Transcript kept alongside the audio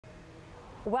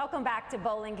Welcome back to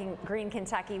Bowling Green,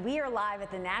 Kentucky. We are live at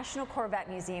the National Corvette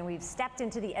Museum. We've stepped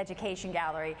into the Education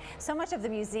Gallery. So much of the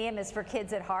museum is for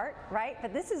kids at heart, right?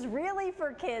 But this is really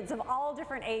for kids of all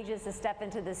different ages to step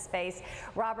into this space.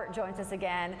 Robert joins us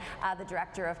again, the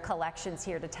Director of Collections,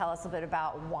 here to tell us a bit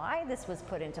about why this was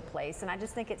put into place. And I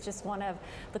just think it's just one of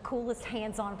the coolest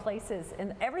hands-on places,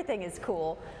 and everything is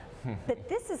cool. But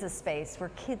this is a space where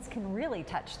kids can really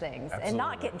touch things and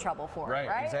not get in trouble for it,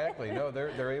 right? Exactly. No,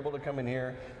 they're able to come in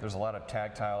here. There's a lot of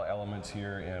tactile elements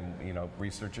here, and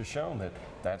research has shown that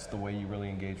that's the way you really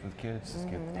engage with kids, is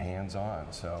get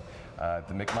hands-on. So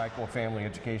the McMichael Family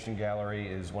Education Gallery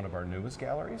is one of our newest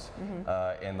galleries,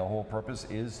 and the whole purpose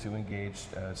is to engage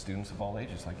students of all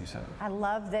ages, like you said. I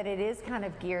love that it is kind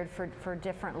of geared for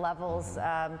different levels,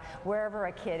 wherever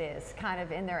a kid is, kind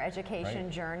of in their education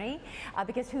journey,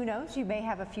 because who knows, you may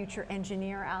have a future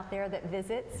engineer out there that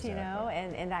visits, you know,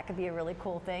 and that could be a really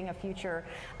cool thing, a future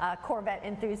Corvette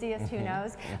enthusiast, who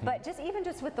knows. But even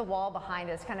just with the wall behind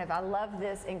us, kind of, I love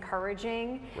this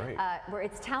encouraging, where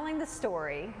it's telling the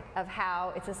story of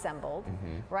how it's assembled,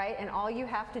 right? And all you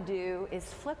have to do is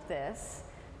flip this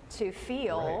to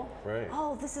feel,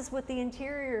 oh, this is what the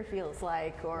interior feels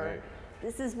like, or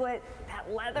this is what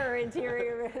that leather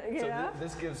interior, you know?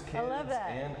 This gives kids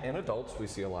and adults, we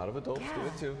see a lot of adults do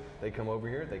it too. They come over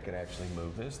here, they can actually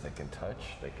move this, they can touch,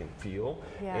 they can feel,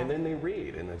 and then they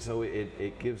read. And so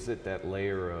it gives it that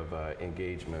layer of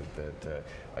engagement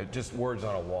that just words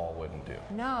on a wall wouldn't do.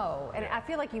 No, and I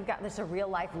feel like you've got this a real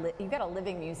life, you've got a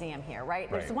living museum here, right?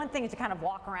 There's one thing to kind of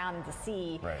walk around and to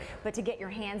see, but to get your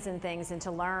hands in things and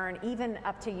to learn, even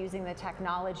up to using the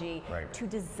technology to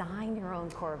design your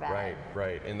own Corvette.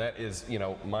 Right, and that is,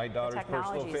 my daughter's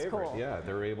personal favorite. Cool. Yeah,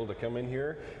 they're able to come in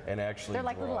here and actually They're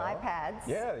like little iPads.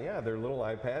 Yeah, they're little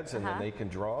iPads, and then they can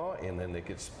draw, and then they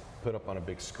get put up on a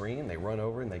big screen. They run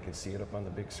over and they can see it up on the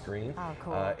big screen. Oh,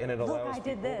 cool. And it allows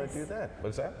people to do that.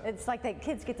 What's that? It's like the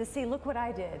kids get to see, look what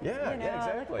I did. Yeah,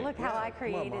 exactly. Look how I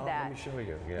created that. Let me show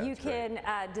you. Yeah, you can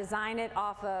design it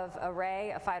off of a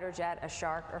ray, a fighter jet, a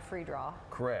shark, or free draw.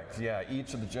 Correct. Yeah,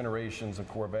 each of the generations of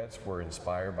Corvettes were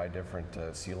inspired by different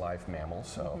sea life mammals.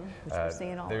 So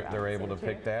they're able to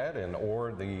pick that,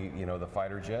 or the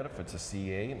fighter jet if it's a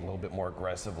C8, a little bit more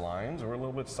aggressive lines, or a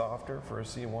little bit softer for a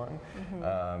C1.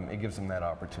 It gives them that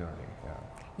opportunity.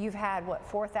 You've had, what,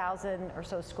 4,000 or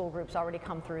so school groups already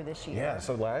come through this year? Yeah,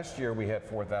 so last year we had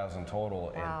 4,000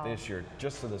 total, and this year,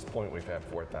 just to this point, we've had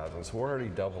 4,000. So we're already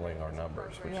doubling our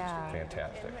numbers, which is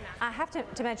fantastic. I have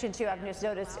to mention, too, I've just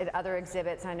noticed at other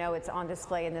exhibits, I know it's on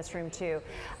display in this room, too,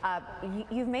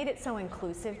 you've made it so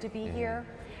inclusive to be here,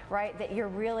 right, that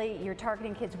you're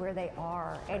targeting kids where they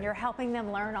are, and you're helping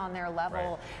them learn on their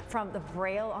level, from the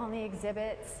braille on the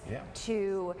exhibits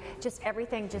to just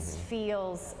everything just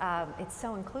feels, it's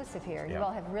so inclusive here. You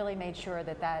all have really made sure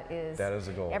that is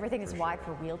a goal. Everything is wide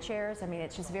for wheelchairs. I mean,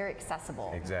 it's just very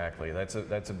accessible. Exactly. That's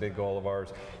a big goal of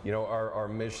ours. Our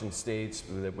mission states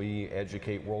that we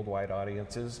educate worldwide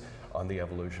audiences on the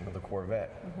evolution of the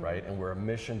Corvette, right? And we're a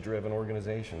mission-driven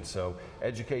organization, so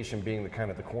education being the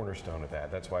cornerstone of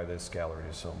that. That's why this gallery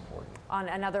is so important. On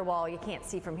another wall, you can't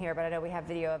see from here, but I know we have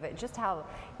video of it, just how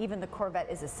even the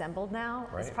Corvette is assembled now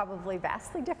is probably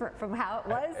vastly different from how it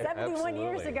was 71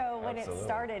 years ago when it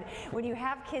started. When you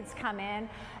have kids come in,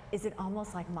 is it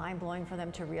almost like mind-blowing for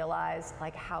them to realize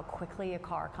like how quickly a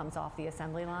car comes off the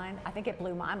assembly line? I think it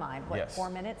blew my mind. What, 4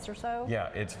 minutes or so? Yeah,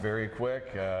 it's very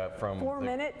quick. From 4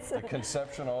 minutes? The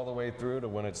conception all the way through to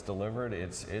when it's delivered,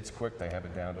 it's quick. They have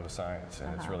it down to a science,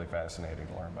 and it's really fascinating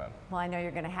to learn about. Well, I know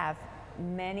you're going to have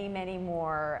many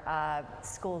more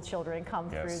school children come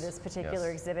through this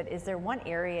particular exhibit. Is there one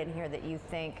area in here that you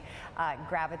think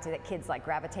that kids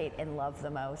gravitate and love the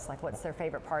most? Like, what's their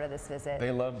favorite part of this visit?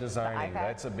 They love designing.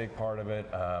 That's a big part of it.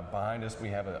 Behind us we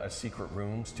have a secret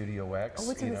room, Studio X. Oh,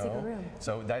 what's in the secret room?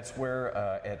 So that's where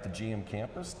at the GM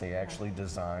campus they actually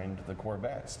designed the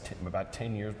Corvettes about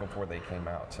 10 years before they came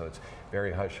out. So it's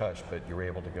very hush-hush, but you're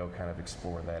able to go kind of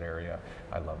explore that area.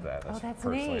 I love that. That's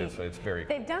neat. It's very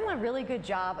cool. They've done a really good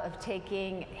job of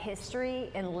taking history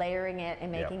and layering it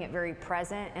and making it very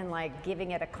present and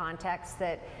giving it a context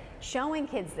that showing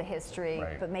kids the history,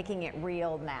 but making it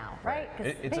real now, right?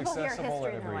 Because people hear history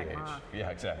at and they're like, age.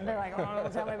 Yeah, exactly. They're like, oh,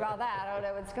 tell me about that. I don't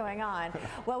know what's going on.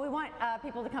 Well, we want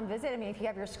people to come visit. I mean, if you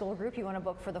have your school group, you want to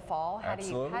book for the fall. How do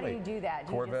you do that?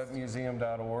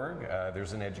 CorvetteMuseum.org.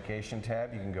 There's an education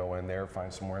tab. You can go in there,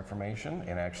 find some more information,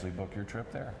 and actually book your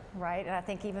trip there. Right, and I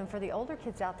think even for the older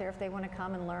kids out there, if they want to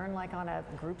come and learn on a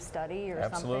group study or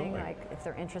something, like if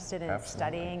they're interested in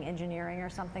studying engineering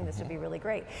or something, this would be really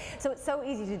great. So it's so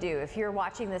easy to do. do. If you're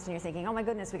watching this and you're thinking, oh my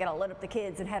goodness, we got to load up the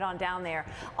kids and head on down there,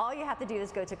 all you have to do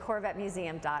is go to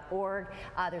corvettemuseum.org.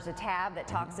 There's a tab that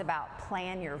talks about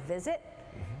plan your visit.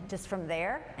 Just from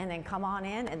there, and then come on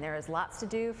in, and there is lots to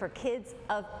do for kids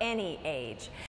of any age.